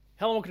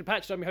Hello, welcome to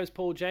Patched. I'm your host,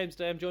 Paul James.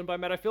 Today I'm joined by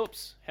Matto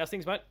Phillips. How's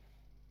things, mate?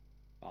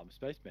 I'm a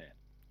spaceman.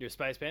 You're a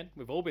spaceman.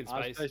 We've all been I'm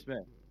a space.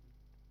 spaceman.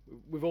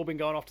 We've all been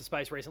going off to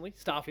space recently.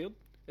 Starfield.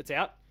 It's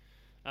out.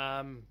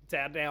 It's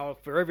out now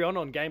for everyone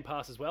on Game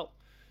Pass as well.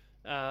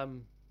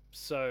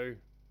 So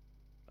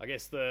I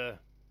guess the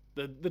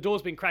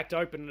door's been cracked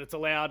open and it's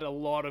allowed a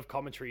lot of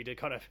commentary to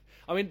kind of...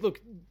 I mean,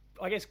 look,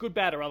 I guess good,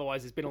 bad, or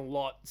otherwise, there's been a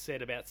lot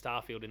said about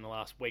Starfield in the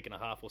last week and a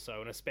half or so,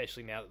 and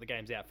especially now that the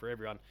game's out for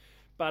everyone.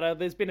 But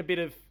there's been a bit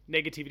of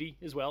negativity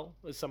as well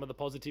as some of the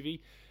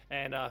positivity.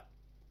 And,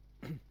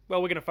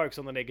 well, we're going to focus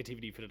on the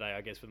negativity for today,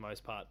 I guess, for the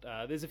most part.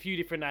 There's a few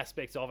different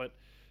aspects of it,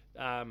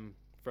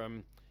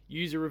 from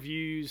user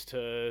reviews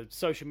to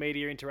social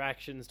media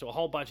interactions to a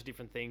whole bunch of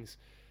different things.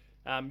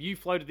 You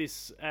floated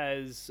this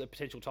as a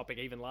potential topic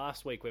even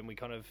last week when we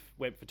kind of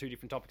went for two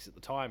different topics at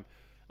the time.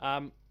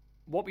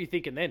 What were you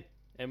thinking then?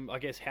 And I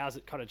guess how's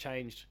it kind of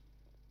changed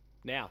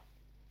now?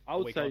 I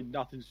would say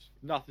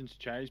nothing's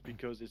changed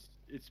because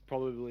it's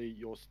probably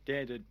your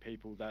standard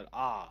people that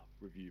are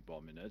review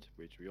bombing it,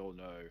 which we all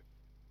know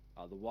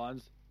are the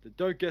ones that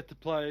don't get to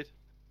play it,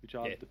 which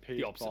are the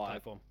PS5, opposite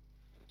platform.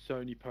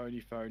 Sony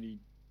pony phony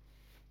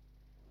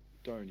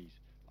Donies.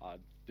 I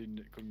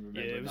couldn't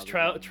remember. Yeah, it was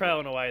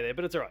trailing away there,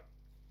 but it's all right.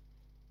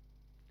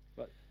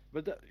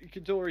 But you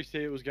could already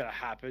see it was going to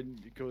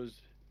happen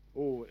because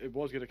it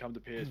was going to come to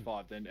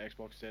PS5. Then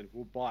Xbox said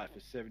we'll buy it for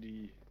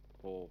 70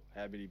 or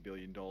how many $1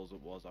 billion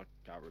it was. I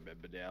can't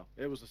remember now.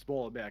 It was a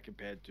small amount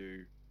compared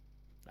to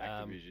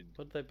Activision.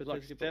 What did they?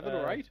 Like 7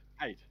 or 8?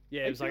 8.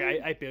 Yeah, it was like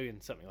 8 billion,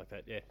 something like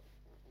that. Yeah.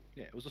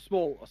 Yeah, it was a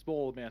small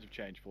amount of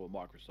change for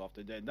Microsoft,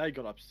 and then they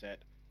got upset.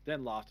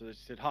 Then laughed and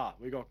said,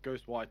 we got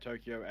Ghostwire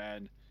Tokyo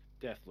and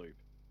Deathloop.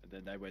 And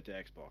then they went to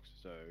Xbox.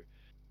 So,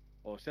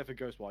 well, except for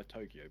Ghostwire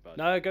Tokyo, but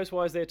no,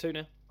 Ghostwire's there too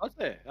now. That's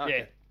there.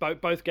 Okay. Yeah,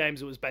 both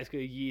games. It was basically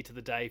a year to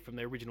the day from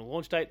their original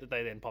launch date that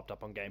they then popped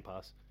up on Game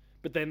Pass.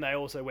 But then they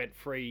also went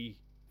free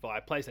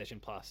via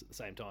PlayStation Plus at the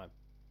same time.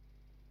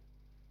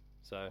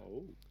 So,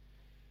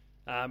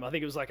 I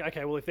think it was like,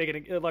 okay, well, if they're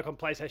going to, like on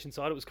PlayStation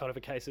side, it was kind of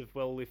a case of,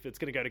 well, if it's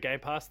going to go to Game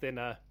Pass, then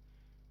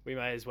we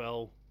may as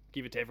well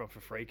give it to everyone for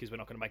free because we're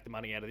not going to make the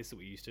money out of this that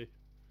we used to.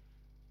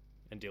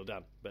 And deal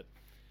done.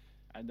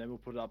 And then we'll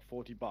put it up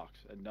 $40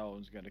 and no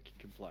one's going to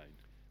complain.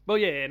 Well,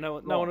 yeah, no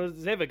one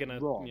is ever going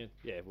to...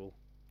 Yeah,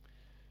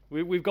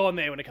 we've gone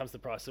there when it comes to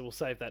price, so we'll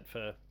save that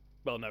for...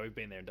 Well, no, we've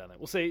been there and done that.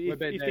 We'll see if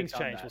things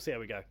change. We'll see how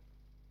we go.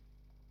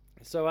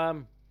 So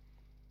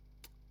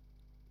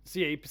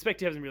yeah, your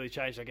perspective hasn't really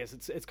changed, I guess.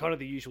 It's kind of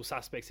the usual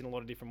suspects in a lot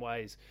of different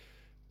ways.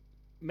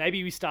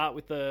 Maybe we start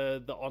with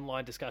the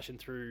online discussion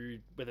through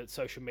whether it's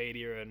social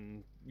media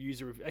and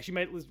user...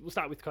 Actually, we'll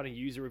start with kind of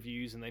user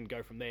reviews and then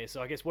go from there.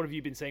 So I guess what have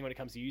you been seeing when it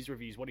comes to user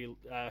reviews? What do you...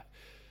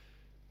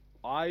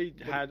 I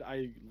had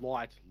a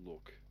light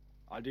look.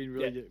 I didn't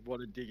really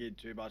want to dig in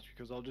too much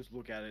because I'll just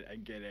look at it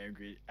and get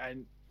angry.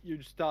 And you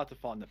start to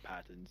find the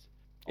patterns.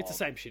 It's the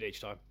same shit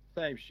each time.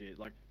 Same shit.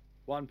 Like,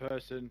 one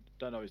person,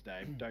 don't know his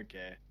name, don't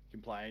care,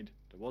 complained.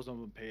 It wasn't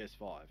on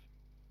PS5.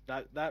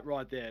 That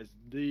right there is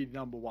the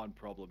number one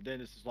problem. Then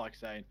it's just like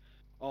saying,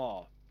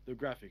 the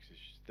graphics is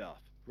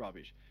stuff,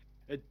 rubbish.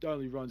 It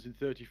only runs in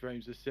 30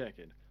 frames a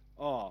second.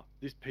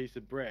 This piece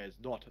of bread is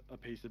not a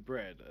piece of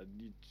bread.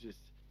 And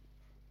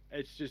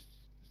it's just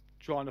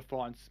trying to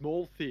find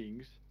small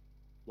things,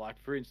 like,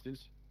 for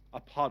instance, a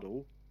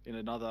puddle in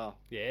another...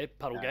 Yeah,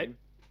 puddle gate.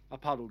 A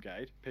puddle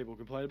gate. People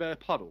complain about a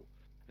puddle.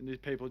 And these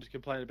people just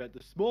complain about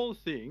the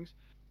smallest things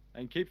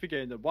and keep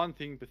forgetting that one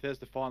thing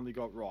Bethesda finally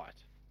got right.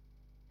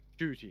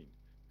 Shooting.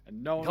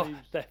 And no one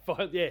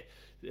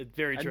it's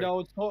very true.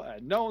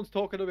 No one's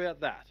talking about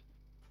that.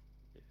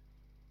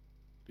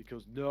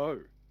 Because no,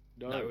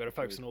 we've got to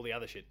focus on all the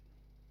other shit.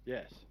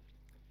 Yes.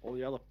 All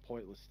the other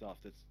pointless stuff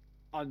that's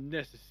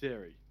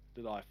unnecessary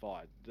that I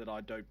find, that I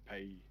don't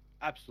pay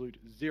absolute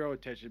zero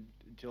attention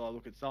until I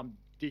look at some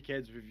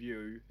dickhead's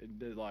review and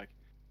they're like,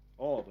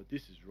 but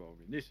this is wrong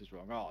and this is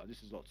wrong.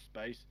 This is not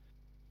space.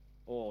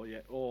 Or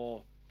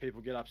people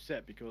get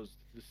upset because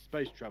the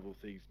space travel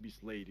thing's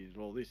misleading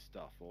and all this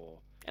stuff.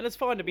 And it's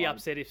fine to be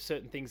upset if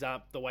certain things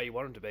aren't the way you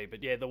want them to be.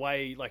 But yeah, the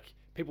way, like,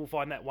 people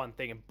find that one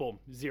thing and boom,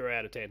 0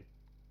 out of 10,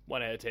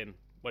 1 out of 10,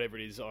 whatever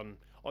it is on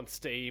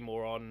Steam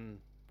or on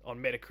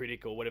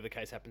Metacritic or whatever the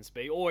case happens to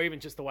be, or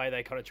even just the way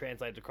they kind of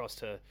translate it across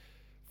to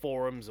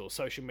forums or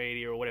social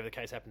media or whatever the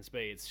case happens to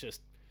be. It's just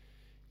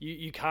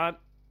you can't,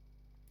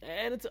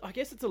 and I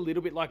guess it's a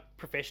little bit like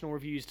professional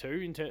reviews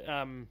too.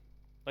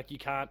 Like you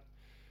can't.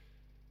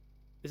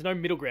 There's no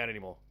middle ground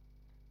anymore.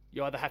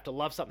 You either have to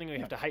love something or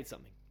you have to hate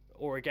something.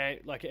 Or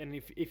again, like, and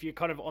if you're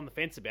kind of on the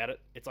fence about it,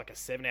 it's like a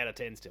 7 out of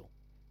 10 still.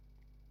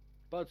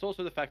 But it's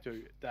also the fact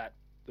too that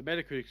the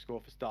Metacritic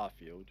score for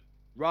Starfield,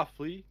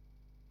 roughly,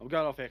 I'm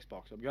going off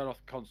Xbox, I'm going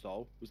off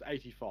console, was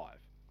 85.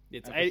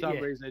 It's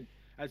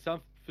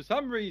for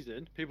some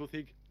reason, people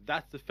think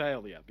that's a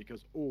failure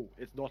because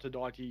it's not a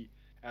 90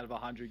 out of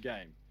 100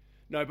 game.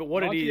 No, but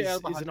what it 90 is out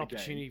of an 100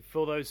 opportunity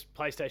for those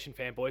PlayStation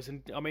fanboys,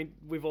 and I mean,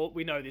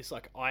 we know this.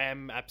 Like, I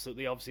am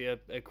absolutely, obviously,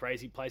 a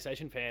crazy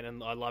PlayStation fan,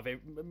 and I love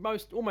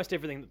almost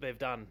everything that they've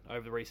done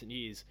over the recent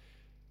years.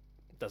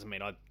 Doesn't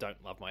mean I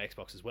don't love my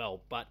Xbox as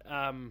well, but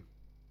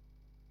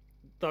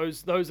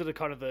those are the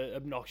kind of the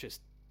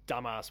obnoxious,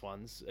 dumbass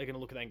ones are going to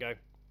look at that and go,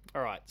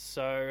 all right,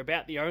 so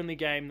about the only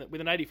game that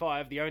with an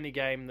 85, the only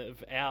game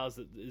of ours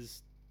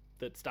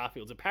that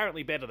Starfield's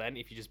apparently better than,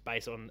 if you just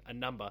base it on a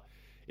number,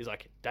 is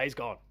like Days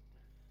Gone.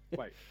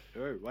 Wait.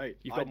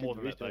 You've got more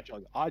than that, though.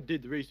 I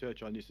did the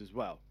research on this as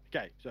well.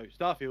 Okay, so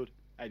Starfield,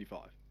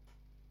 85.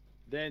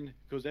 Then,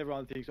 because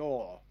everyone thinks,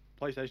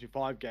 PlayStation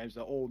 5 games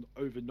are all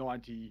over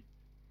 90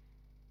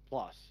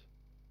 plus.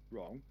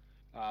 Wrong.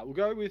 We'll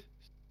go with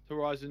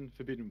Horizon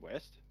Forbidden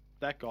West.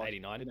 That got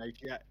 89. an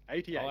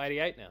 88. Oh,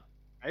 88 now.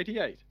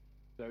 88.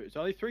 So it's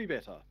only 3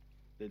 better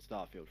than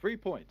Starfield. 3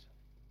 points.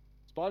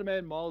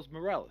 Spider-Man Miles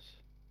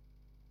Morales,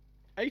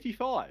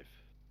 85.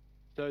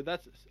 So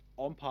that's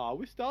on par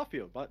with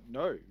Starfield. But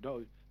no.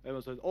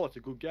 Everyone says, it's a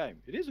good game.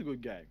 It is a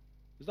good game.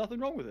 There's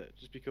nothing wrong with it.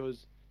 Just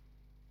because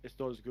it's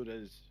not as good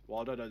as,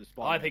 I don't know the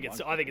Spider-Man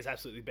I think it's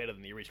absolutely better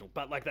than the original.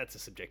 But like, that's a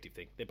subjective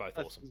thing. They're both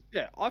awesome.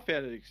 Yeah, I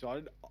found it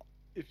exciting.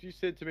 If you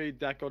said to me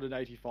that got an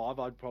 85,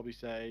 I'd probably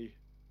say,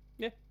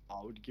 yeah,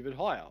 I would give it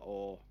higher,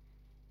 or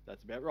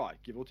that's about right,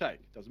 give or take.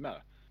 Doesn't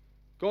matter.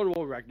 God of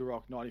War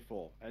Ragnarok,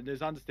 94, and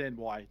there's understand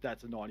why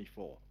that's a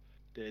 94.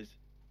 There's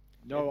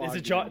a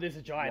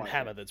giant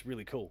hammer that's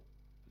really cool.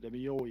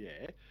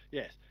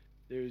 Yes,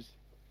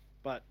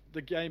 but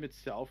the game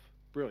itself,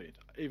 brilliant.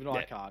 Even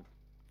I can't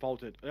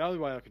fault it. The only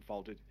way I can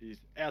fault it is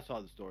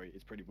outside the story,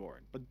 it's pretty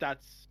boring. But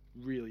that's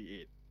really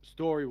it.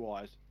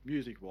 Story-wise,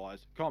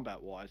 music-wise,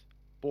 combat-wise,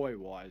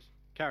 boy-wise,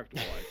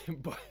 character-wise,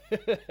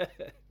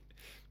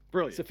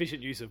 brilliant.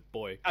 Sufficient use of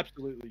boy.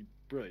 Absolutely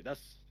brilliant. That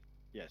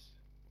is.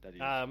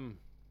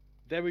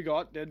 Then we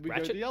go to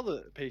the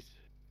other piece.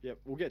 Yep,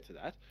 we'll get to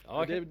that.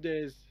 Oh, okay.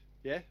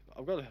 Then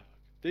I've got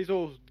these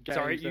all games.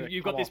 Sorry,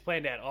 you've got this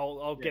planned out.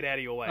 I'll get out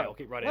of your way. I'll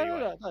get right out of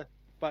your way. No.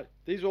 But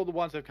these are all the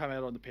ones that have come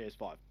out on the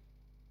PS5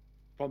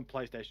 from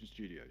PlayStation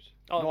Studios.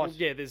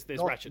 There's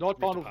Ratchet. Not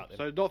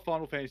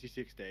Final Fantasy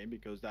 16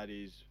 because that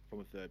is from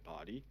a third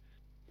party,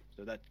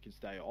 so that can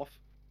stay off.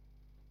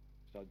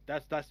 So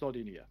that's not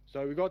in here.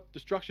 So we got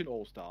Destruction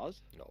All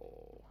Stars.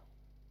 No,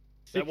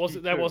 that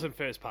wasn't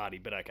first party,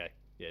 but okay,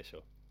 yeah,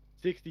 sure.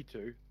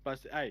 62, but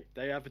hey,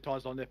 they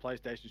advertised on their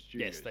PlayStation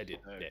Studios. Yes, they did.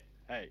 So, yeah.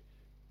 Hey,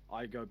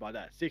 I go by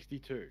that.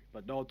 62,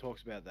 but no one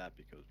talks about that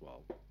because,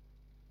 well,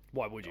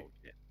 why would you?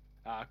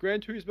 Gran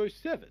Turismo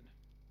 7,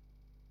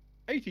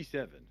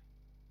 87.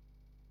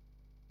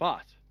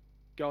 But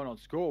going on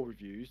score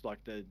reviews,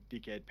 like the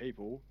dickhead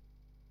people,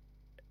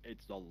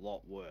 it's a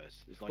lot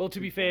worse. It's like, well, to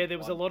be fair, there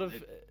was a lot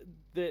of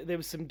there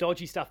was some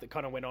dodgy stuff that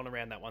kind of went on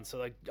around that one. So,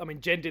 like, I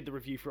mean, Jen did the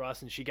review for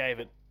us, and she gave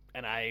it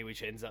an A,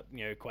 which ends up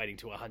equating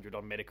to 100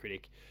 on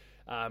Metacritic,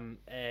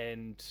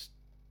 and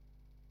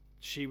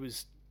she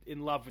was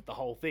in love with the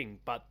whole thing.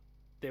 But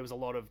there was a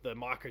lot of the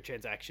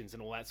microtransactions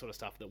and all that sort of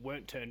stuff that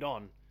weren't turned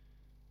on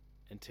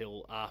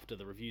until after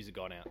the reviews had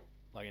gone out,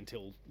 like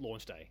until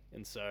launch day,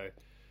 and so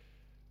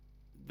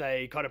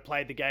they kind of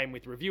played the game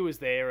with reviewers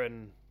there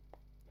and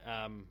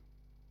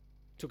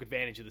took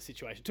advantage of the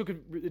situation, took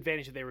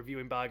advantage of their review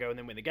embargo, and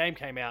then when the game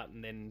came out,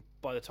 and then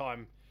by the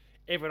time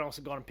everyone else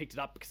had gone and picked it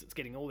up because it's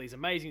getting all these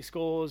amazing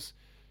scores,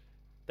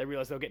 they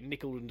realised they were getting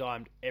nickel and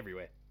dimed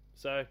everywhere.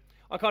 So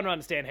I kind of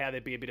understand how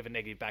there'd be a bit of a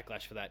negative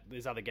backlash for that.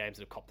 There's other games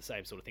that have copped the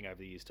same sort of thing over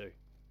the years too.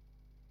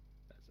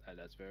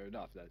 That's fair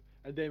enough.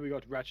 And then we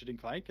got Ratchet and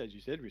Clank, as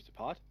you said, Rift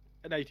Apart,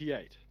 an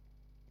 88.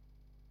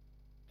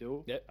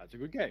 Still, That's a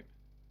good game.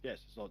 Yes,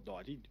 it's not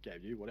 90,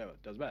 gave you, whatever,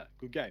 doesn't matter.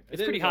 Good game.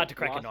 It's pretty hard to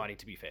crack a 90,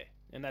 to be fair.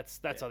 And that's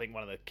I think,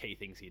 one of the key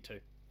things here too.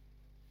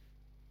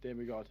 Then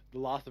we got The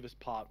Last of Us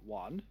Part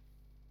 1,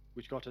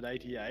 which got an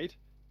 88,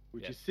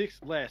 which is 6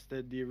 less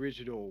than the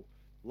original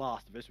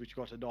Last of Us, which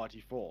got a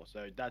 94.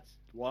 So that's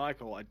what I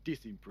call a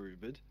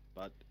disimprovement,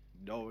 but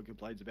no one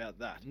complains about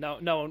that. No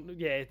one.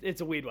 Yeah,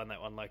 it's a weird one, that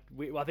one. Like,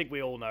 I think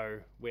we all know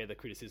where the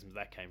criticisms of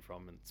that came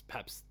from, and it's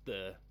perhaps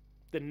the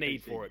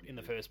need for it in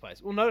the first place.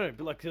 Well, no,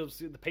 but like the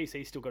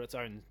PC still got its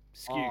own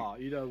skew. Oh,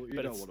 you know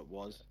what it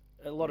was.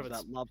 A lot of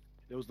it's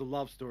there was the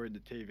love story in the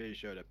TV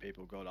show that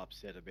people got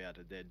upset about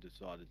and then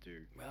decided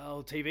to.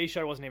 Well, TV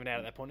show wasn't even out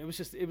at that point. It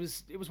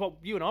was what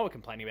you and I were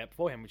complaining about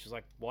beforehand, which was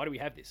like, why do we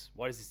have this?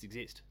 Why does this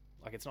exist?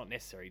 Like, it's not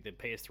necessary. The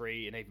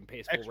PS3 and even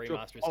PS4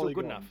 remaster is still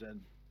good enough.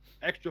 And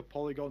extra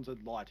polygons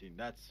and lighting.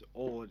 That's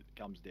all it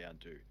comes down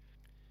to.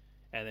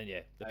 And then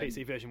the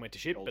PC version went to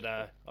shit. But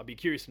I'd be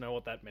curious to know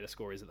what that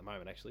Metascore is at the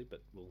moment, actually.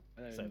 But we'll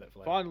save that for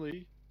later.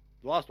 Finally,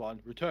 the last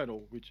one,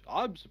 Returnal, which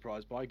I'm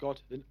surprised by,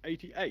 got an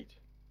 88.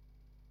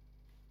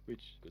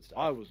 Which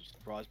I was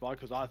surprised by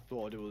because I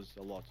thought it was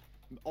a lot,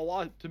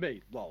 to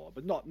me, lower,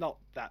 but not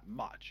that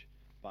much.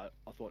 But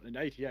I thought an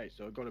 88,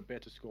 so it got a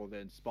better score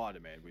than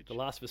Spider-Man. Which The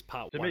Last of Us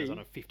Part 1 is on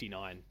a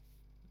 59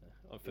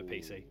 for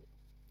PC.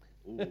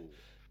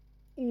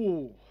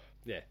 Ooh.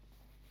 Yeah.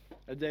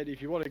 And then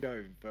if you want to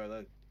go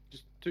further,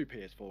 just 2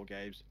 PS4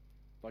 games,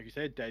 like you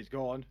said, Days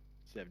Gone,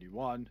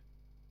 71,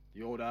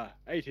 The Order,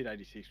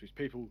 1886, which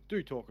people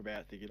do talk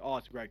about, thinking, oh,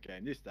 it's a great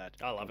game, this, that.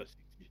 I love it.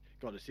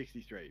 Got a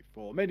 63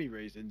 for many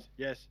reasons.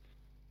 Yes,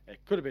 it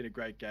could have been a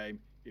great game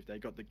if they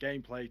got the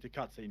gameplay to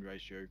cutscene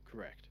ratio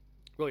correct.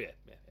 Well, yeah.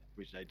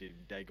 Which they did.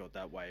 They got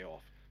that way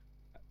off.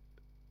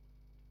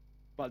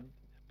 But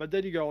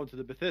then you go on to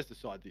the Bethesda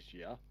side this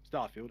year.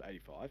 Starfield,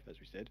 85, as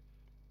we said.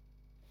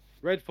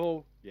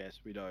 Redfall, yes,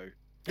 we know,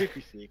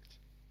 56,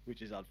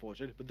 which is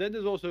unfortunate. But then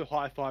there's also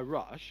Hi-Fi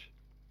Rush,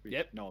 which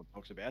no one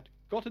talks about.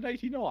 Got an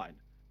 89,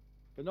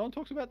 but no one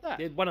talks about that.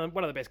 Yeah, one of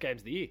the best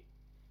games of the year.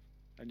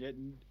 And yet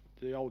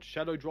the old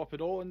shadow drop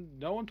it all, and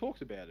no one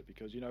talks about it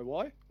because you know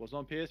why? It wasn't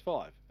on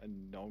PS5,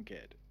 and no one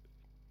cared.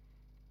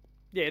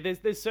 Yeah,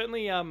 there's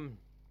certainly and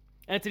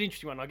it's an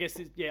interesting one. I guess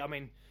I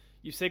mean,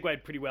 you've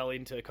segued pretty well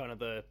into kind of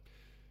the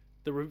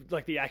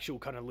actual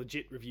kind of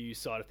legit review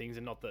side of things,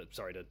 and not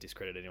sorry to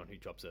discredit anyone who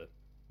drops a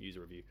user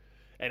review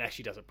and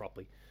actually does it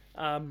properly.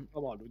 Come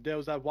on, there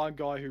was that one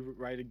guy who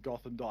rated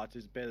Gotham Knights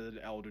as better than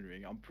Elden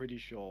Ring. I'm pretty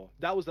sure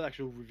that was an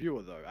actual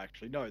reviewer, though.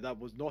 Actually, no, that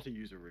was not a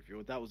user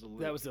reviewer. That was a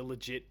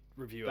legit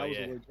reviewer. That was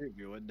a legit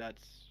reviewer, and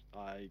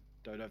I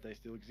don't know if they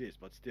still exist,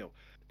 but still,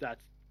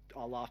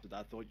 I laughed at that.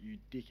 I thought, you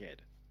dickhead.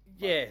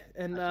 Yeah,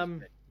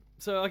 and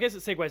so I guess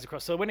it segues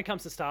across. So when it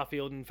comes to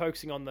Starfield and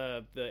focusing on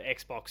the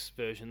Xbox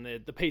version,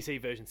 the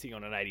PC version sitting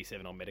on an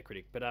 87 on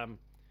Metacritic, but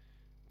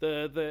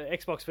the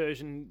Xbox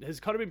version has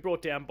kind of been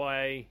brought down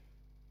by.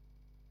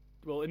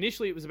 Well,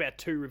 initially it was about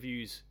 2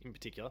 reviews in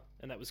particular,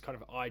 and that was kind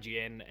of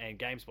IGN and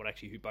GameSpot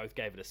actually, who both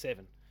gave it a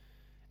 7.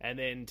 And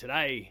then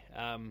today,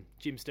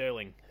 Jim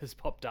Sterling has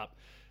popped up.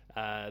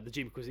 The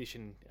Jim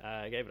Acquisition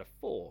gave it a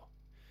 4,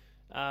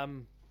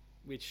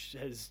 which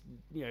has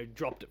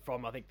dropped it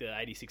from I think the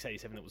 86,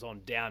 87 that was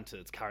on down to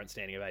its current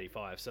standing of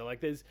 85. So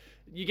like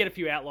you get a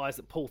few outliers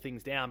that pull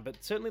things down,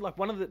 but certainly like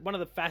one of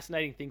the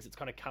fascinating things that's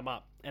kind of come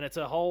up, and it's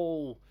a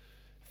whole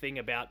thing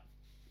about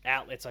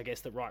outlets, I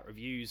guess, that write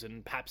reviews,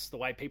 and perhaps the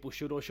way people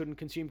should or shouldn't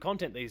consume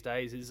content these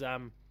days is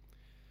IGN,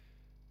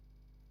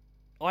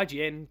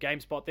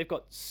 GameSpot, they've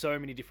got so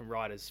many different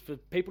writers. For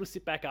people to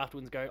sit back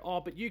afterwards and go,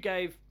 oh, but you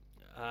gave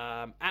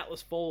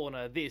Atlas Fallen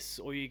a this,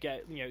 or you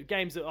get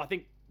games that I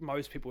think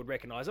most people would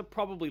recognise are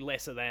probably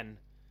lesser than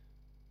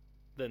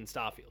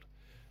Starfield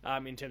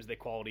in terms of their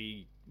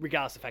quality,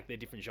 regardless of the fact they're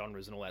different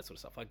genres and all that sort of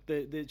stuff. Like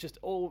they're just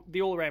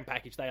the all-around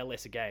package. They are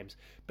lesser games.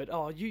 But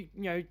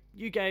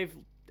you gave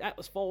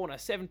Atlas Fallen a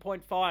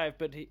 7.5,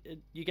 but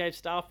you gave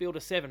Starfield a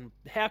 7.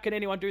 How can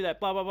anyone do that?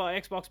 Blah blah blah.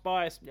 Xbox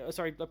bias.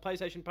 Sorry, the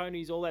PlayStation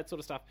ponies, all that sort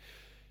of stuff.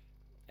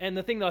 And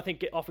the thing that I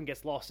think often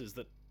gets lost is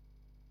that,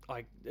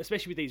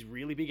 especially with these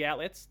really big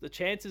outlets, the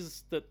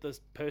chances that the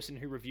person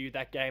who reviewed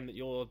that game that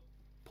you're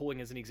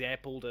pulling as an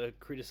example to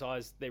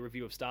criticize their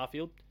review of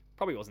Starfield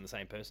probably wasn't the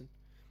same person.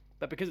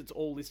 But because it's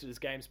all listed as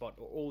GameSpot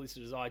or all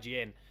listed as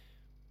IGN,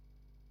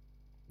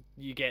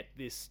 you get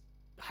this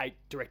hate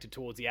directed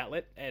towards the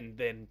outlet, and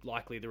then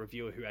likely the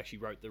reviewer who actually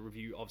wrote the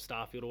review of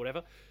Starfield or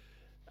whatever.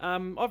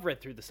 I've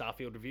read through the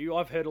Starfield review.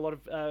 I've heard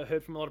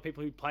heard from a lot of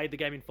people who played the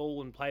game in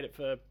full and played it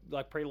for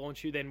like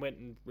pre-launch, who then went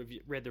and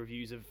read the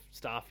reviews of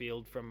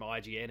Starfield from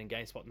IGN and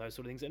GameSpot and those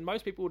sort of things. And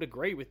most people would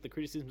agree with the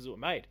criticisms that were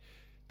made.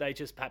 They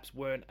just perhaps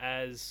weren't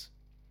as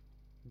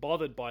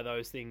bothered by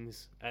those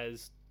things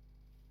as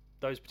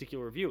those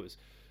particular reviewers.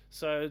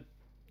 So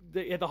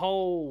the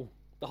whole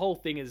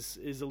thing is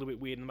a little bit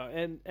weird,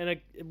 and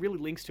it really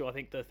links to, I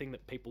think, the thing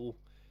that people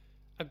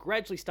are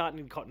gradually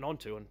starting to cotton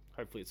onto, and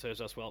hopefully it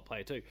serves us well at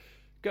Play too.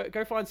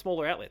 Go find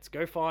smaller outlets.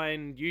 Go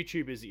find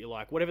YouTubers that you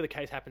like, whatever the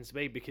case happens to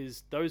be,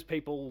 because those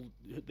people,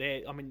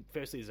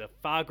 firstly, there's a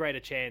far greater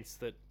chance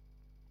that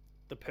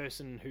the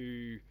person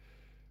who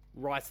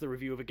writes the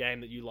review of a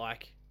game that you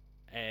like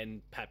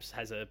and perhaps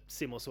has a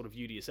similar sort of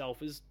view to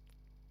yourself is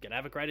going to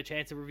have a greater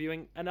chance of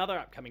reviewing another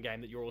upcoming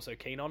game that you're also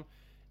keen on,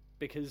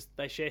 because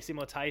they share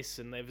similar tastes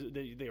and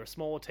they're a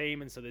smaller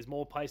team, and so there's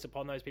more placed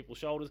upon those people's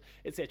shoulders,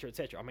 etc.,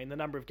 etc. I mean, the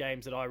number of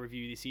games that I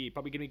review this year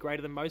probably going to be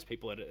greater than most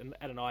people at an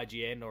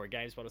IGN or a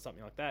GameSpot or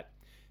something like that,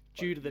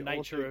 due to the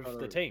nature of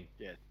the team.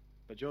 Yeah,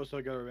 but you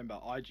also got to remember,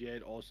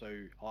 IGN also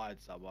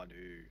hired someone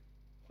who,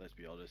 let's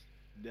be honest,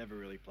 never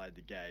really played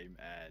the game,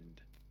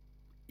 and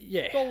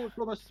stole it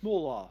from a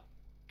smaller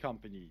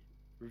company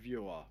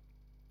reviewer.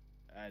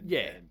 And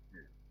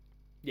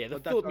the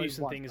Philip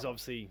Newson thing is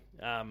obviously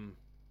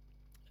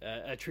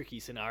a tricky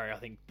scenario. I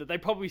think that they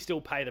probably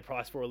still pay the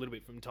price for a little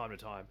bit from time to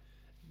time,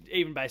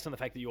 even based on the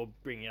fact that you're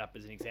bringing it up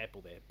as an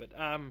example there.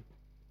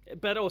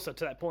 But also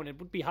to that point, it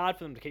would be hard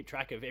for them to keep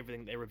track of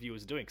everything their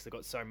reviewers are doing, because they've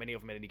got so many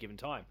of them at any given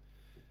time.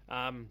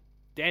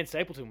 Dan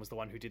Stapleton was the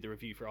one who did the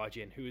review for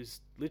IGN, who is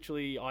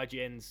literally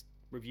IGN's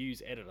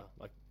reviews editor.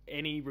 Like,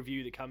 any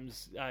review that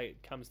comes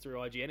through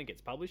IGN and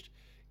gets published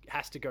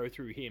has to go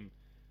through him,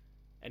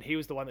 and he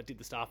was the one that did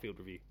the Starfield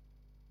review.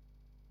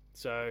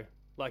 So,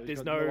 like,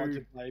 there's no one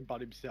to blame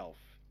but himself,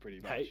 pretty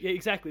much. Yeah,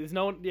 exactly. There's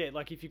no one. Yeah,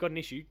 like, if you've got an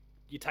issue,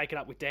 you take it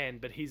up with Dan,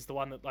 but he's the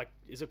one that, like,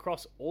 is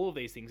across all of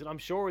these things, and I'm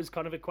sure is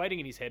kind of equating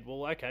in his head,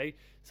 well, okay,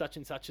 such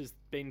and such has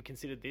been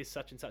considered this,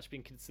 such and such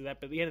been considered that,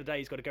 but at the end of the day,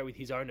 he's got to go with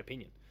his own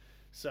opinion.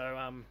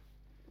 So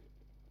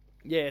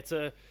yeah,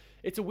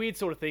 it's a weird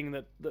sort of thing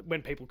that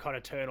when people kind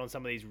of turn on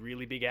some of these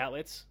really big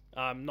outlets.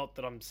 Not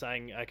that I'm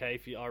saying, okay,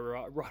 if I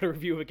write a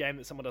review of a game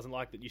that someone doesn't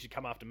like, that you should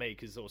come after me,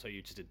 because also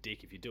you're just a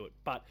dick if you do it.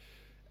 But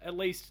at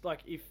least,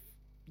 like, if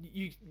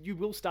you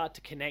will start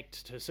to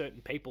connect to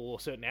certain people or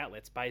certain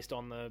outlets based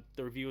on the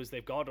reviewers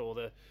they've got, or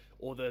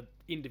the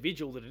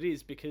individual that it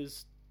is,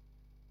 because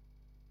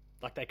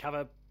like they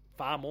cover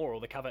far more,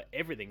 or they cover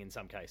everything in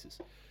some cases.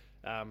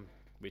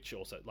 Which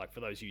also, like, for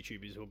those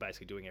YouTubers who are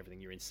basically doing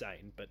everything, you're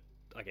insane. But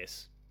I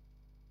guess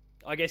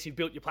you've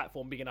built your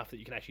platform big enough that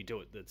you can actually do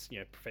it. That's, you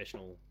know,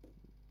 professional.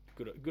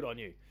 Good on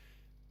you.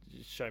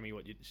 Just show me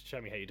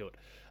how you do it.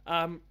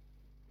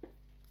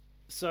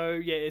 So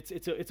yeah,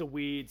 it's a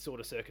weird sort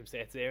of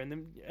circumstance there. And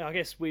then I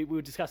guess we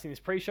were discussing this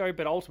pre-show,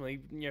 but ultimately,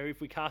 you know,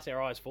 if we cast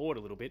our eyes forward a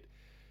little bit,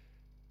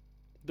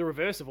 the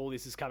reverse of all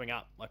this is coming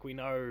up. Like, we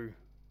know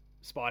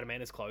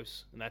Spider-Man is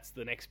close, and that's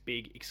the next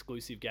big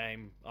exclusive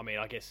game. I mean,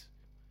 I guess.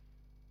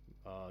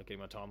 Getting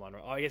my timeline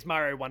right. I guess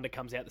Mario Wonder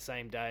comes out the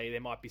same day. There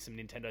might be some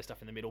Nintendo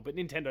stuff in the middle, but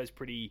Nintendo's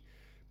pretty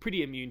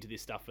immune to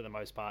this stuff for the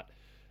most part.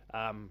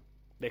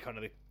 They're kind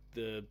of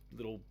the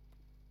little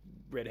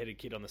red-headed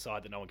kid on the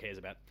side that no one cares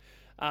about.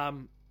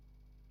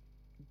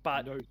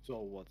 But no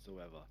soul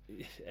whatsoever.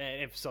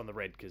 Emphasis on the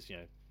red, because, you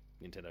know,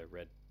 Nintendo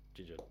red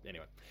ginger.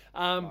 Anyway,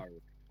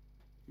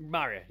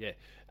 Mario, yeah.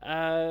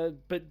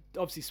 But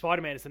obviously,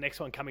 Spider-Man is the next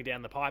one coming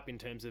down the pipe in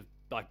terms of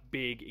like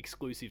big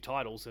exclusive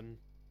titles, and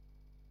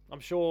I'm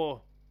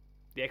sure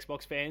the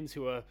Xbox fans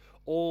who are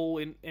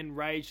all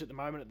enraged at the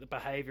moment at the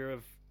behaviour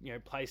of, you know,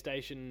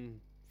 PlayStation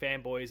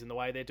fanboys and the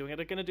way they're doing it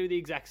are going to do the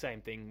exact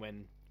same thing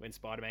when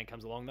Spider-Man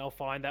comes along. They'll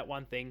find that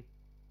one thing,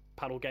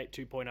 Puddlegate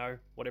 2.0,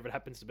 whatever it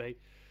happens to be.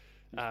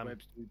 This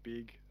web's too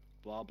big,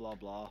 blah, blah,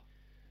 blah.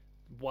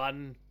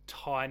 One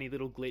tiny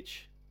little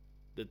glitch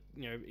that,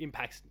 you know,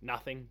 impacts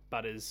nothing,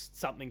 but is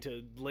something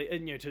to, you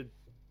know, to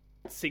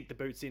sink the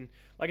boots in.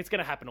 Like, it's going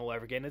to happen all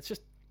over again. It's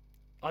just,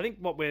 I think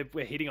what we're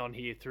hitting on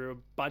here through a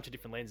bunch of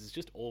different lenses is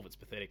just all of it's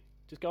pathetic.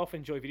 Just go off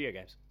and enjoy video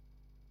games.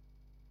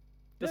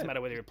 Doesn't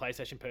matter whether you're a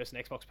PlayStation person,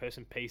 Xbox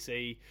person,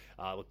 PC.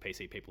 Look,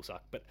 PC people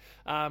suck, but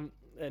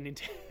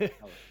Nintendo.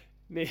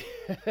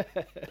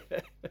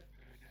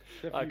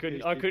 I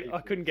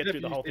couldn't get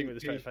through the whole thing with a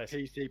straight face.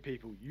 PC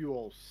people, you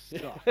all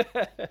suck.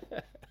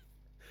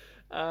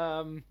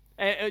 And,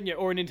 you know,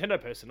 or a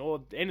Nintendo person,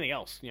 or anything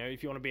else. You know,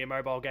 if you want to be a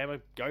mobile gamer,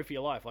 go for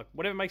your life. Like,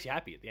 whatever makes you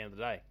happy at the end of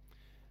the day.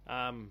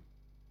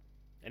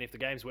 And if the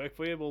games work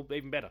for you, well,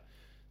 even better.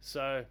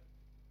 So,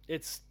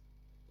 it's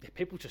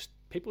people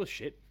are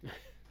shit.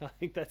 I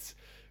think that's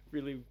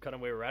really kind of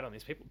where we're at on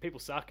this. People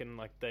suck, and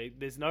like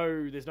there's no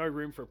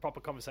room for a proper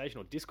conversation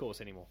or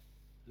discourse anymore.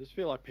 I just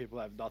feel like people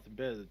have nothing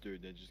better to do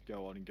than just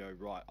go on and go,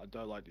 right, I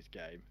don't like this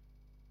game.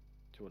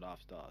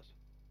 2.5 stars.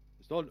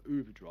 It's not an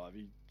Uber drive.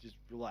 You just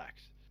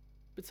relax.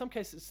 But some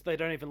cases they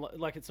don't even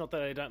like. It's not that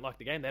they don't like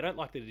the game. They don't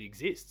like that it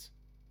exists.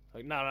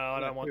 Like, no, I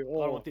don't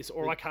want this,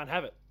 or I can't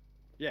have it.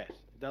 Yes,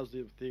 that was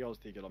the thing I was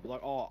thinking of.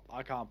 Like, oh,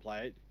 I can't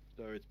play it,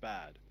 so it's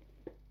bad.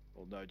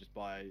 Or no, just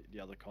buy the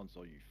other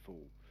console, you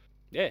fool.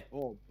 Yeah.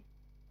 Or,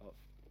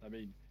 I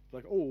mean,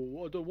 like,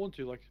 oh, I don't want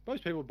to. Like,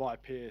 most people buy a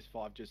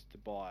PS5 just to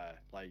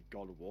play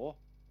God of War.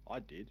 I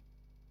did,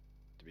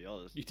 to be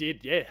honest. You did,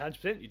 yeah,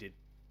 100% you did.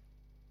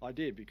 I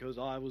did, because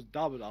I was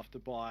dumb enough to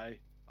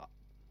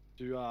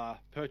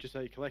purchase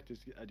a collector's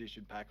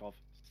edition pack off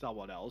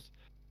someone else,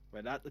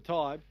 when at the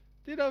time,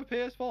 didn't have a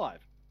PS5,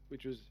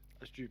 which was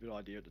a stupid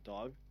idea at the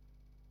time,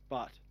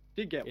 but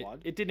did get one.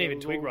 It didn't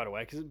even twig right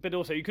away, but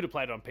also you could have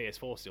played it on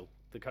PS4 still.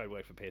 The code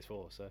worked for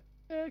PS4, so...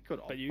 Yeah, it could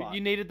have. But you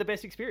needed the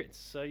best experience,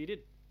 so you did.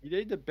 You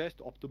need the best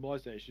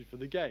optimization for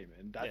the game,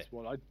 and that's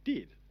what I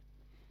did.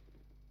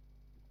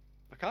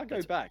 I can't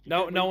go back.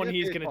 No one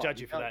here is going to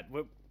judge you for that.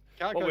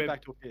 Can't go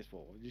back to a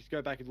PS4. You just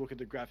go back and look at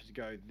the graphics and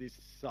go, this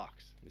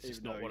sucks. It's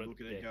just not what you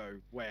look at it and go,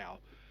 wow.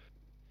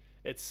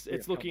 It's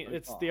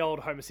the old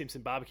Homer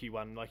Simpson barbecue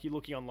one. Like, you're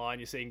looking online,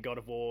 you're seeing God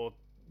of War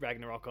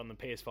Ragnarok on the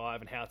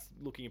PS5 and how it's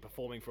looking and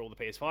performing for all the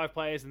PS5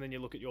 players, and then you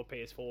look at your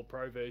PS4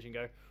 Pro version and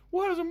go,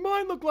 why doesn't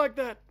mine look like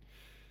that?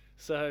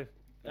 So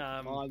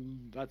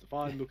that's a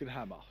fine looking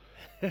hammer.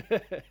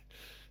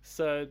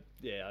 So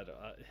yeah, I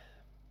don't know.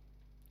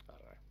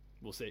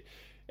 We'll see.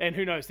 And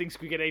who knows, things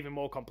could get even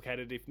more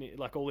complicated if,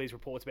 like, all these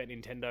reports about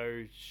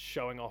Nintendo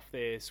showing off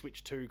their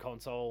Switch 2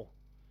 console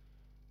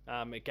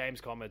at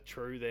Gamescom are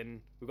true,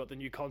 then we've got the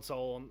new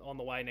console on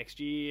the way next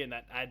year, and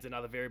that adds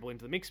another variable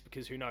into the mix,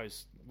 because who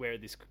knows where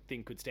this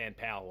thing could stand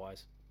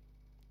power-wise.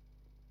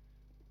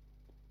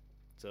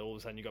 So all of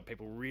a sudden you've got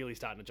people really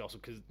starting to jostle,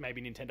 because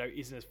maybe Nintendo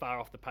isn't as far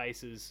off the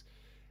pace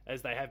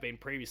as they have been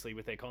previously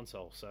with their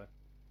console. So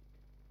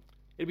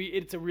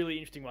it's a really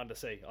interesting one to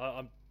see.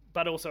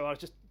 But also, I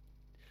just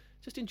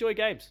enjoy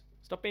games.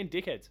 Stop being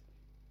dickheads.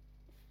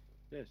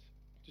 Yes.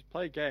 Just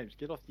play games.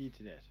 Get off the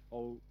internet.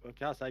 Or I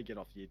can't say get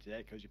off the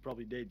internet, because you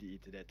probably need the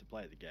internet to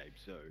play the game.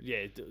 So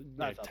yeah,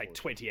 take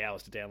 20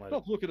 hours to download.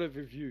 Stop looking at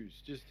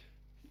reviews. Just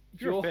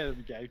if you're a fan of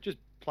the game, just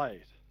play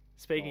it.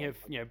 Speaking of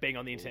being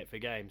on the internet for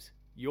games,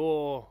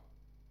 your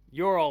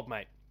old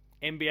mate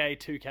NBA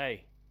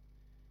 2K.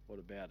 What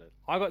about it?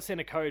 I got sent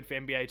a code for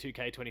NBA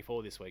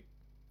 2K24 this week.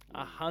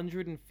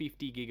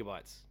 150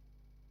 gigabytes.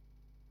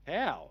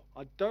 How?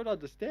 I don't I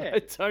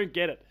understand. don't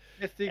get it.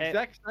 It's the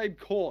exact same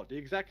court, the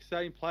exact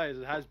same players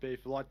it has been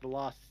for like the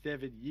last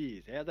 7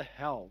 years. How the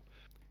hell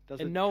does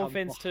it And no come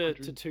offense to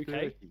 2K.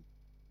 130?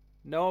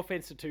 No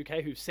offense to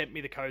 2K who've sent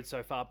me the code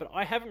so far, but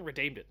I haven't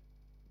redeemed it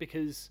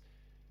because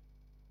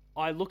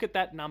I look at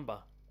that number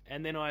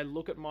and then I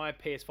look at my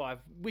PS5,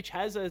 which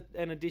has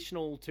an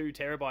additional 2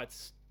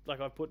 terabytes.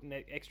 Like I've put an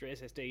extra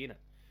SSD in it.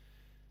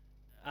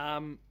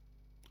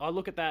 I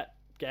look at that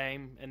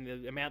game and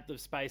the amount of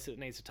space it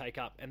needs to take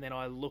up, and then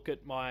I look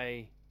at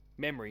my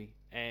memory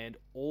and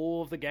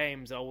all of the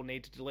games I will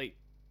need to delete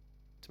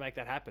to make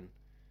that happen.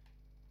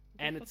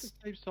 And It's it's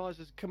not the same size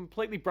as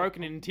completely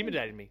broken and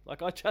intimidated me.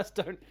 Like I can't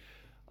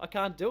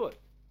do it.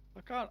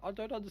 I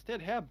don't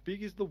understand. How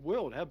big is the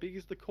world? How big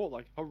is the court?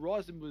 Like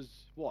Horizon was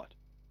what?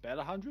 About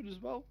 100 as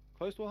well?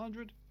 Close to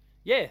 100?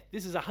 Yeah,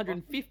 this is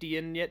 150,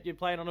 and yet you're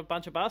playing on a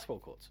bunch of basketball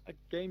courts. A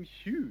game's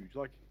huge.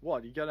 Like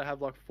what? You're gonna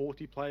have like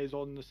 40 players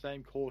on the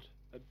same court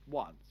at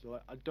once. So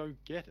I don't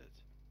get it.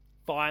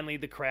 Finally,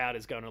 the crowd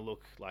is going to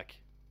look like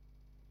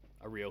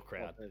a real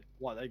crowd.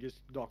 They're just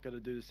not gonna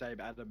do the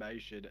same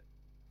animation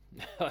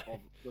of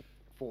the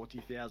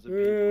 40,000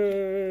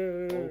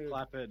 people all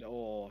clapping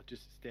or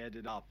just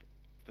standing up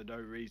for no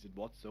reason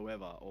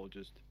whatsoever, or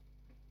just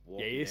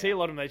Yeah, you walking see a out.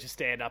 lot of them, they just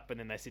stand up and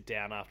then they sit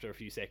down after a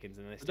few seconds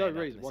and then they For stand no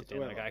up reason and they sit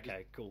down and whatsoever. they go,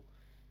 okay, cool.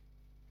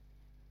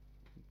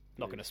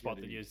 Not going to It's spot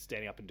gonna that be you're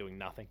standing up and doing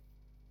nothing.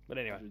 But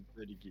anyway,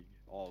 130 gig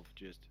of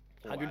just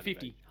full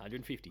 150, animation.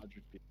 150,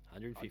 150.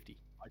 150.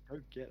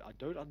 I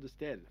don't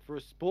understand it. For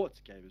a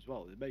sports game as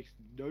well, it makes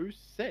no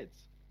sense.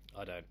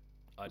 I don't.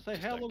 I So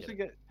just how don't long's get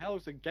it. how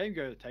long's the game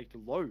going to take to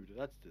load?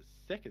 That's the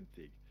second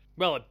thing.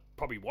 Well, it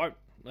probably won't.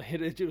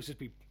 It'll just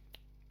be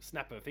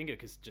snap of a finger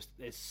because just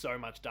there's so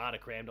much data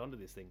crammed onto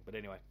this thing. But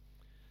anyway,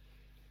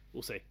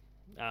 we'll see.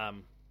 I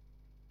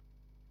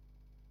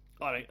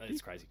don't.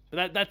 It's crazy.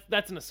 But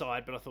that's an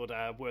aside. But I thought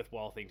a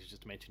worthwhile thing to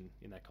just mention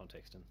in that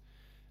context. And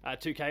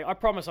 2K, I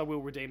promise I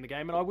will redeem the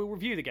game and I will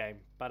review the game.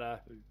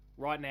 But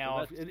right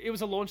now, So it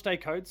was a launch day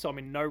code, so I'm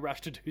in no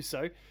rush to do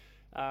so.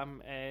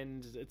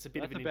 And it's a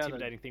bit of That's an about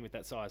intimidating thing with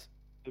that size.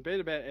 The bit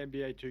about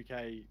NBA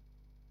 2K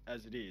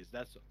as it is,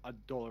 that's $1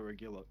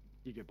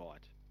 a gigabyte,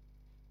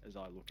 as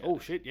I look at Oh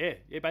it. shit, yeah,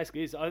 it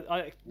basically is.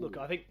 I look, Ooh.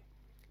 I think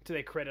to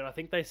their credit, I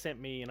think they sent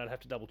me, and I'd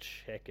have to double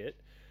check it.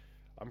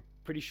 I'm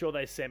pretty sure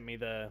they sent me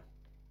the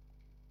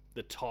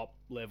top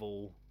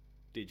level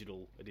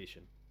digital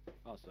edition.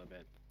 Oh, so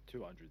about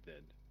 200 then.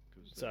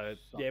 'cause So there's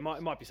yeah, it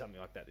some- might be something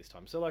like that this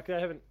time. So like I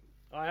haven't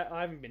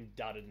been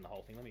dudded in the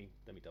whole thing. Let me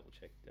double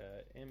check.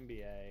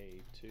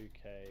 NBA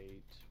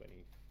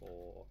 2K24.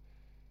 Oh,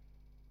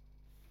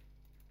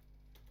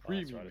 that's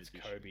Premium right, it's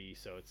edition. Kobe,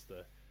 so it's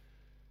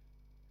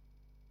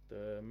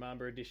the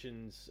Mamba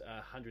edition's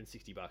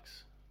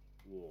 $160.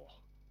 Whoa.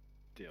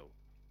 Still.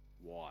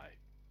 Why?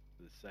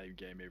 The same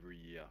game every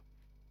year.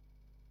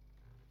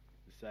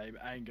 The same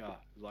anger.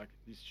 Like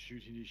this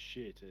shooting his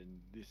shit and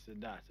this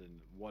and that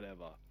and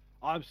whatever.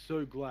 I'm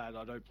so glad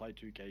I don't play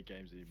 2K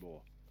games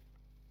anymore.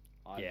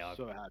 I'm Yeah,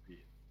 so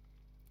happy.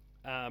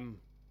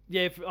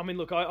 Yeah, I mean,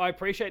 look, I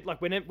appreciate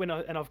like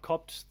and I've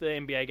copped the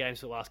NBA games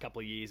for the last couple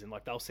of years, and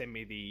like they'll send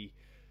me the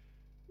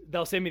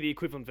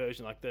equivalent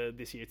version, like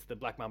this year it's the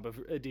Black Mamba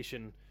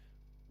edition,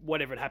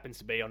 whatever it happens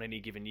to be on any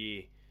given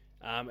year,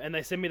 and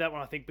they send me that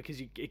one I think because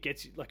it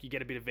gets like you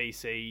get a bit of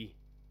VC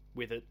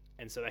with it,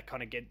 and so that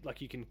kind of get like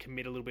you can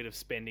commit a little bit of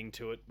spending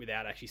to it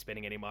without actually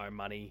spending any of my own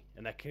money,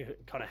 and that can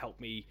kind of help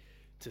me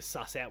to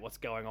suss out what's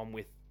going on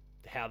with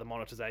how the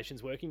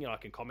monetization's working, and I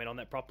can comment on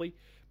that properly.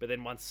 But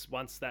then once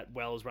that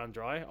well is run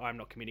dry, I'm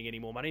not committing any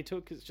more money to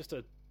it because it's just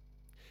a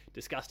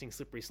disgusting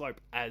slippery slope,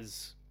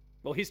 as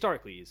well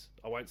historically is.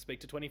 I won't speak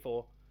to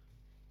 24,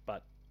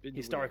 but Spin the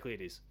historically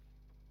it is.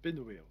 Spin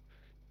the wheel.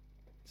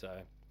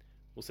 So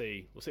we'll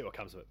see what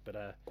comes of it.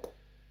 But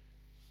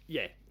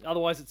yeah,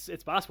 otherwise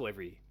it's basketball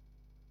every year,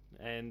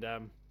 and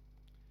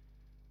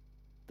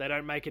they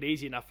don't make it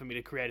easy enough for me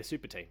to create a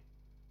super team.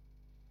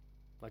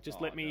 Like just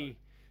Oh,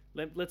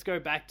 let's go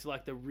back to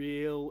like the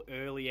real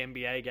early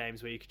NBA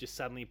games where you could just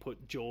suddenly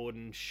put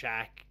Jordan,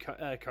 Shaq,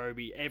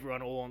 Kobe,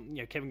 everyone all on,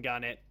 Kevin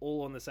Garnett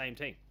all on the same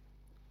team.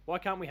 Why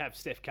can't we have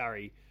Steph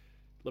Curry,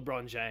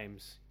 LeBron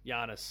James,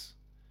 Giannis?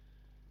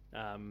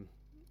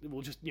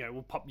 We'll just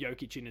we'll pop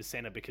Jokic in as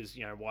center because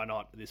why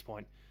not at this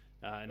point?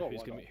 And Oh, who's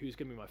why gonna not? who's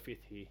gonna be my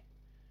fifth here?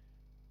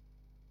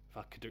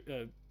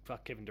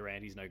 Fuck Kevin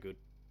Durant, he's no good,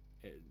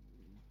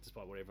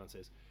 despite what everyone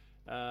says.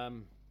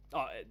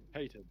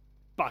 Hate him.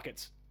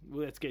 Buckets.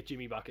 Let's get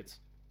Jimmy buckets.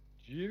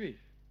 Jimmy.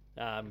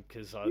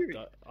 Because Jimmy.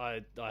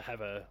 I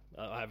have a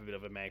bit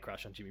of a man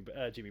crush on Jimmy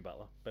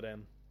Butler, but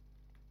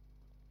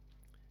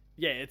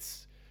yeah,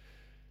 it's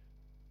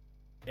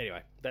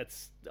anyway.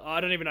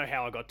 I don't even know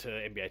how I got to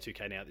NBA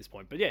 2K now at this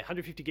point, but yeah,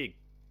 150 gig,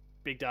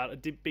 big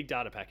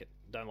data packet.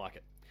 Don't like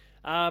it.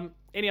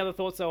 Any other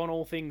thoughts though on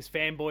all things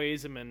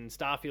fanboyism and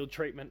Starfield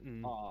treatment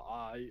and Oh,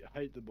 I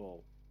hate the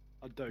ball.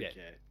 I don't Yeah.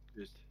 care.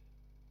 Just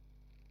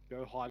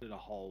go hide in a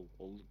hole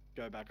or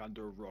go back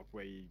under a rock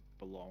where you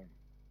belong.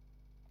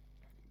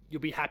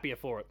 You'll be happier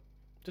for it.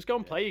 Just go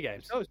and play your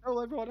games. So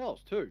everyone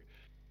else too.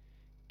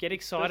 Get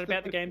excited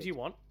about the games you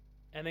want,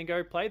 and then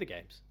go play the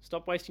games.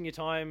 Stop wasting your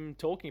time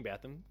talking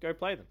about them. Go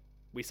play them.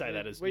 We say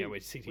that as we're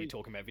sitting here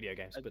talking about video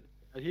games, but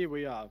here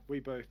we are. We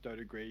both don't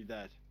agree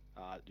that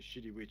the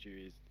shitty Witcher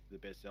is the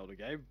best Zelda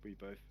game. We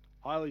both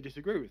highly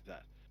disagree with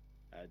that.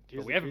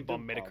 But we haven't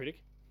bombed Metacritic.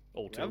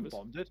 All two of us. We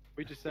haven't bombed it.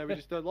 We just say we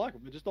just don't like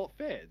it. We're just not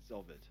fans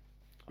of it.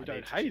 We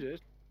don't hate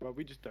it, but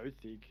we just don't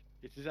think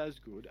it's as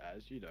good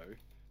as,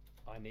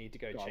 I need to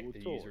go check the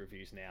user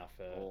reviews now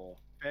for... Or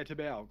Phantom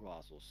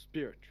Hourglass, or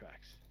Spirit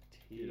Tracks.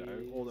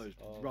 All those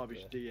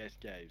rubbish DS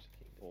games.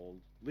 Or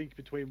Link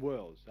Between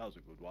Worlds. That was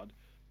a good one.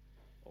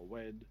 Or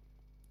when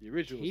the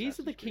original Tears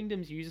of the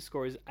Kingdom's user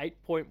score is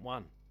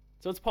 8.1.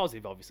 So it's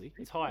positive, obviously.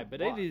 It's high,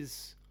 but it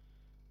is...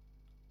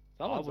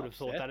 I would have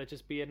thought that it'd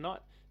just be a night.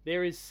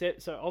 There is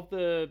of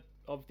the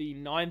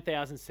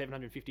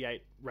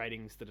 9,758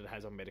 ratings that it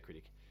has on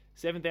Metacritic,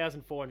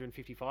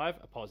 7,455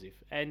 are positive,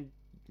 and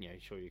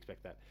sure you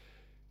expect that.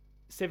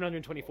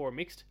 724 are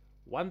mixed,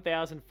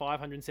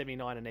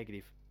 1,579 are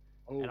negative,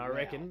 and I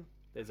reckon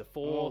there's a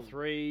 4,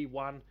 3,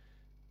 1.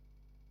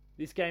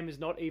 This game is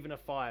not even a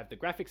 5. The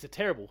graphics are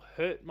terrible.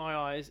 Hurt my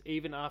eyes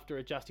even after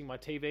adjusting my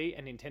TV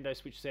and Nintendo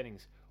Switch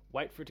settings.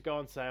 Wait for it to go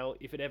on sale,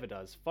 if it ever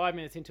does. 5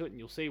 minutes into it and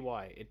you'll see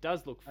why. It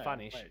does look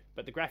funnish,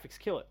 but the graphics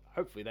kill it.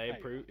 Hopefully they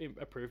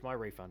approve my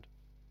refund.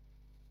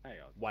 Hang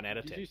on. 1 out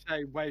of 10. Did you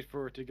say wait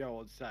for it to go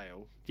on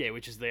sale? Yeah,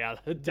 which is the other...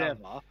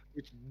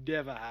 Which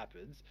never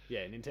happens.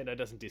 Yeah, Nintendo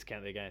doesn't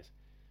discount their games.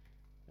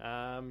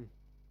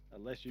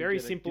 Unless you very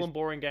simple and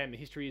boring game. The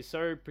history is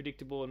so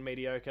predictable and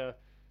mediocre.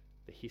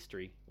 The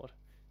history? What?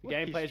 The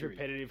gameplay is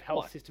repetitive.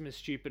 Health system is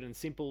stupid and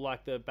simple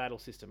like the battle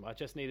system. I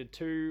just needed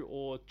two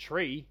or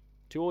three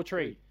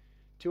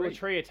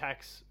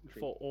attacks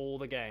for all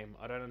the game.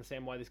 I don't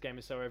understand why this game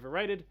is so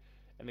overrated,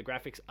 and the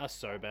graphics are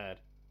so bad.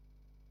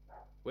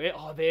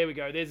 There we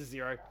go. There's a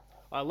 0.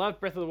 I love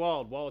Breath of the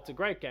Wild. While it's a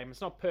great game,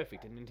 it's not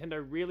perfect, and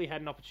Nintendo really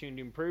had an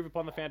opportunity to improve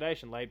upon the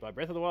foundation laid by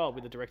Breath of the Wild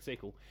with a direct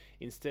sequel.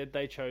 Instead,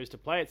 they chose to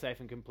play it safe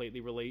and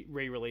completely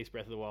re-release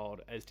Breath of the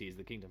Wild as Tears of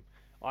the Kingdom.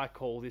 I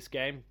call this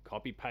game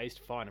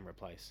copy-paste, find and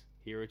replace.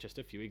 Here are just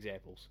a few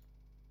examples.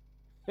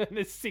 And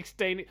there's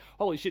 16...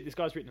 Holy shit, this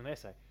guy's written an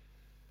essay.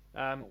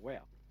 Wow.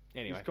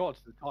 Anyway. He's got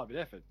the time and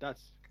effort.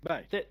 That's...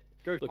 Mate,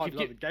 go find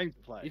another game to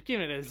play. You've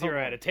given it a 0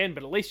 out of 10,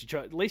 but at least you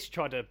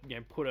tried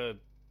to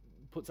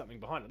put something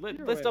behind it.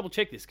 Let's double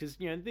check this, because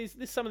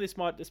some of this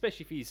might,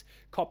 especially if he's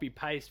copy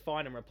paste,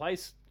 find and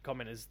replace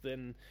commenters,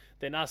 then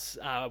us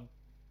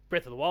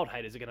Breath of the Wild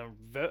haters are going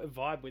to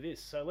vibe with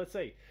this. So let's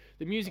see.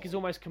 The music is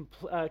almost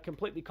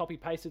completely copy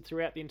pasted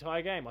throughout the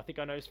entire game. I think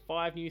I noticed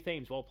 5 new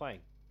themes while playing.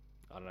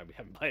 I don't know. We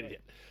haven't played it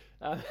yet.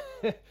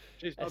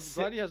 Jeez, I'm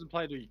glad he hasn't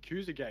played a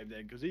Yakuza game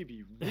then, because he'd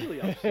be really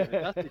upset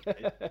if that's the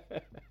case.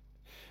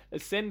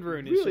 Ascend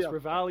Rune is just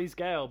Rivali's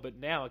Gale, but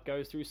now it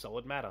goes through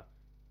solid matter.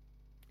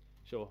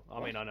 Sure.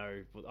 I mean, I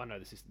know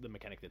this is the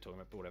mechanic they're talking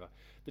about, but whatever.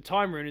 The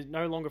Time Rune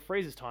no longer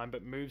freezes time,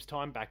 but moves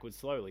time backwards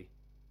slowly.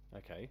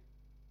 Okay.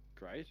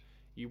 Great.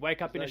 You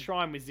wake up in a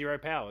shrine with 0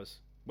 powers.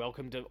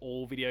 Welcome to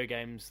all video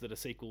games that are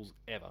sequels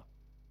ever.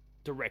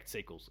 Direct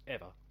sequels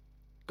ever.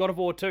 God of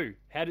War 2.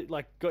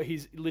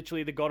 He's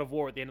literally the God of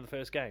War at the end of the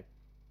first game.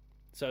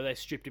 So they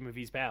stripped him of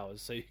his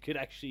powers, so you could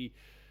actually...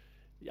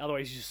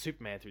 Otherwise, he's just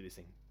Superman through this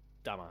thing.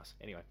 Dumbass.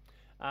 Anyway.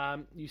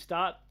 You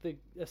start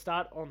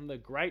on the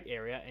Great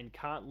Area and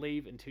can't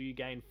leave until you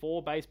gain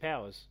 4 base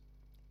powers.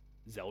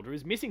 Zelda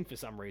is missing for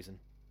some reason.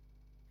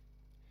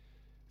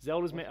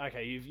 Zelda's...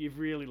 Okay, you've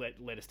really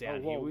let us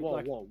down here.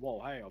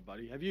 Whoa, hang on,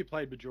 buddy. Have you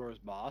played Majora's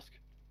Mask?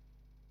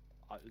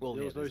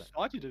 There was no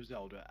sighted of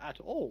Zelda at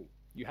all.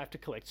 You have to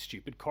collect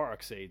stupid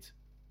Korok seeds.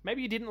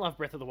 Maybe you didn't love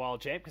Breath of the Wild,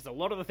 champ, because a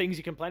lot of the things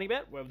you're complaining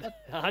about were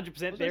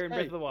 100% there in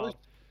Breath of the Wild.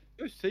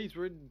 Those seeds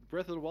were in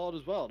Breath of the Wild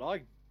as well, and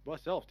I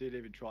myself didn't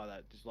even try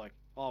that. Just like,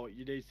 oh,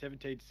 you need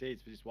 17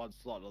 seeds for this one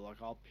slot. And I'm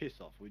like, oh,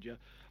 piss off, would you?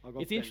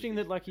 It's interesting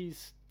that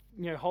his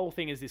whole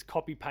thing is this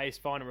copy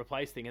paste, find and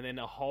replace thing, and then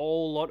a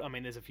whole lot. I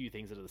mean, there's a few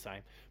things that are the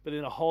same, but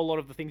then a whole lot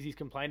of the things he's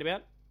complained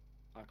about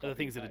are the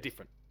things that are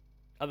different.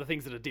 Other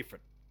things that are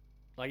different.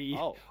 Like,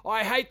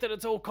 I hate that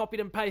it's all copied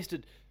and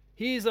pasted.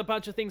 Here's a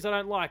bunch of things I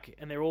don't like,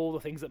 and they're all the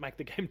things that make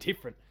the game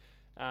different.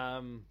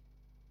 You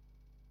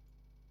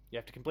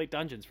have to complete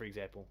dungeons, for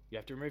example. You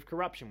have to remove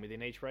corruption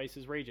within each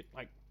race's region.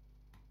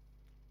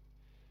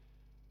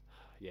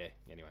 Yeah,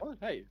 anyway. Oh,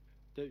 hey,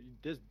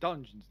 there's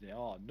dungeons now.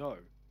 Oh, no.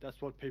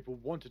 That's what people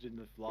wanted in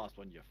the last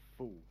one, you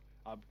fool.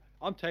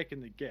 I'm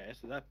taking the guess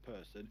that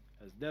person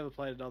has never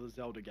played another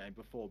Zelda game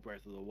before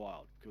Breath of the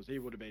Wild, because he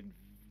would have been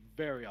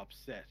very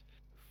upset.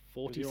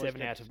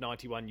 47 out of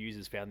 91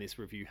 users found this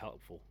review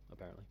helpful,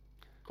 apparently.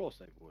 Of course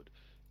they would.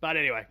 But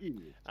anyway,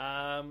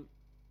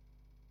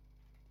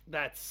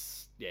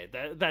 that's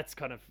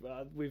kind of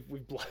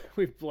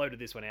we've bloated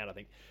this one out, I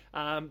think.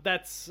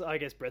 That's, I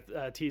guess,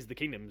 Tears of the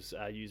Kingdom's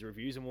user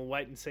reviews, and we'll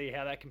wait and see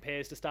how that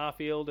compares to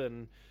Starfield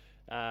and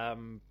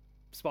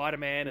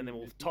Spider-Man, and then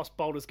we'll toss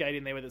Baldur's Gate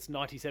in there with its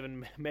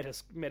 97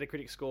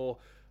 Metacritic score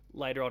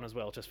later on as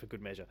well, just for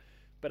good measure.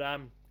 But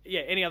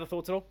yeah, any other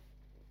thoughts at all?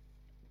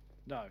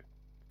 No.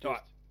 All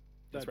right,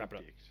 let's wrap it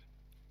up.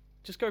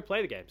 Just go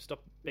play the game.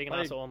 Stop being an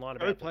asshole online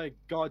about it. Go play a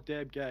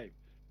goddamn game.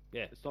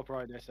 Yeah. And stop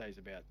writing essays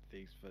about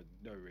things for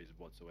no reason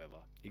whatsoever.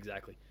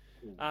 Exactly.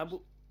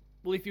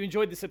 Well, if you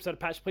enjoyed this episode of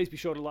Patch, please be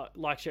sure to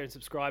like, share, and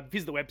subscribe.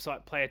 Visit the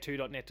website,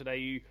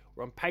 player2.net.au.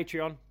 We're on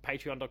Patreon,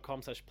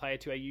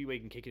 patreon.com/player2au, where you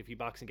can kick it a few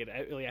bucks and get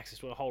early access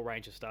to a whole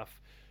range of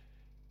stuff.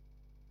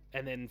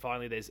 And then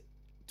finally, there's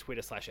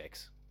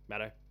Twitter/X.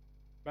 Matto?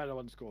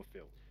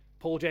 Matto_Phil.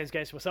 Paul James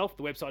Games for myself.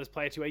 The website is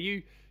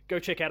player2au. Go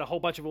check out a whole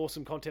bunch of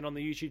awesome content on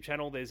the YouTube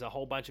channel. There's a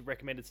whole bunch of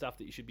recommended stuff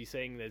that you should be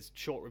seeing. There's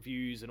short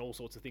reviews and all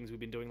sorts of things we've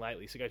been doing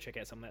lately. So go check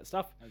out some of that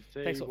stuff. And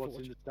see Thanks what's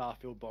in the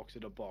Starfield box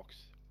in a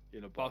box.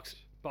 In a box.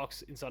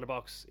 Box, inside a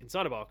box,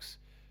 inside a box.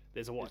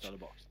 There's a watch. Inside a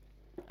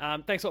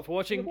box. Thanks a lot for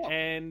watching,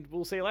 and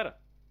we'll see you later.